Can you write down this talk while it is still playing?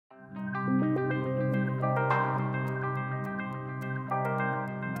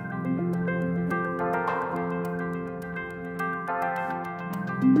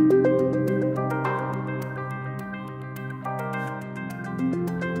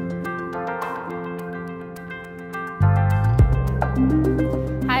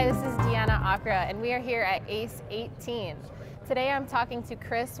Hi, this is AWWA, and we are here at ACE18. Today I'm talking to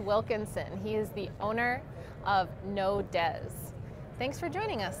Chris Wilkinson. He is the owner of No Des. Thanks for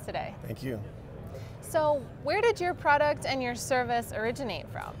joining us today. Thank you. So where did your product and your service originate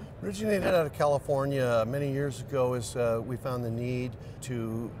from? Originated out of California many years ago as we found the need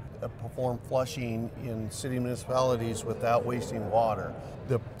to perform flushing in city municipalities without wasting water.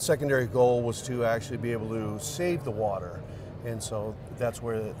 The secondary goal was to actually be able to save the water, and so that's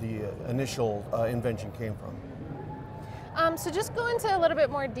where the initial invention came from. So just go into a little bit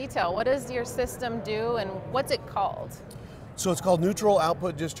more detail. What does your system do and what's it called? So it's called Neutral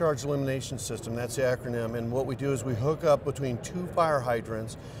Output Discharge Elimination System. That's the acronym. And what we do is we hook up between two fire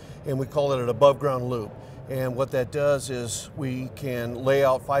hydrants, and we call it an above ground loop. And what that does is we can lay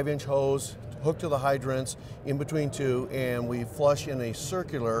out 5-inch hose hooked to the hydrants in between two, and we flush in a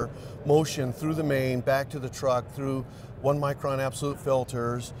circular motion through the main, back to the truck, through 1 micron absolute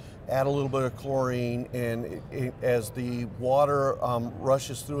filters, add a little bit of chlorine, and as the water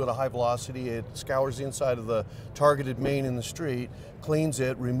rushes through at a high velocity, it scours the inside of the targeted main in the street, cleans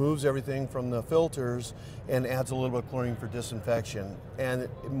it, removes everything from the filters, and adds a little bit of chlorine for disinfection, and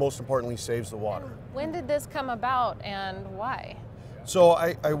most importantly saves the water. When did this come about and why? So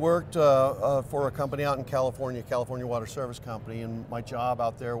I worked for a company out in California, California Water Service Company, and my job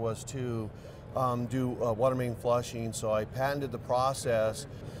out there was to do water main flushing, so I patented the process.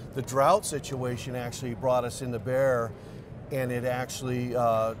 The drought situation actually brought us into bear, and it actually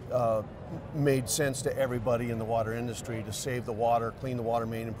made sense to everybody in the water industry to save the water, clean the water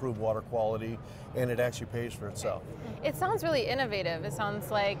main, improve water quality, and it actually pays for itself. It sounds really innovative. It sounds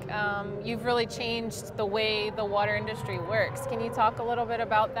like you've really changed the way the water industry works. Can you talk a little bit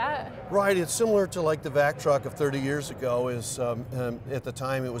about that? Right, it's similar to like the vac truck of 30 years ago. At the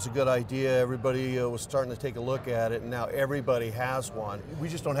time it was a good idea, everybody was starting to take a look at it, and now everybody has one. We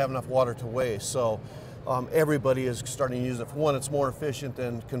just don't have enough water to waste, so everybody is starting to use it. For one, it's more efficient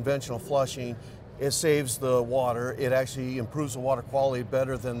than conventional flushing. It saves the water. It actually improves the water quality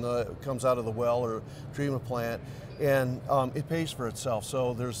better than comes out of the well or treatment plant, and it pays for itself.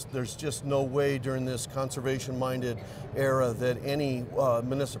 So there's just no way during this conservation-minded era that any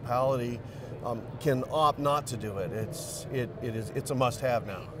municipality can opt not to do it. It's a must-have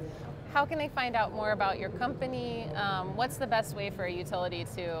now. How can they find out more about your company? What's the best way for a utility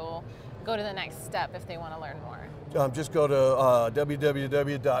to go to the next step if they want to learn more? Just go to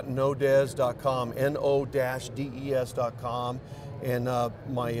www.nodez.com, no-des.com, and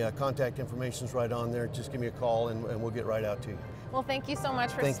my contact information is right on there. Just give me a call and we'll get right out to you. Well, thank you so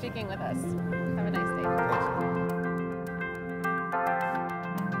much for speaking with us. Have a nice day.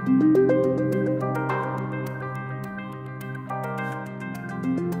 Thanks.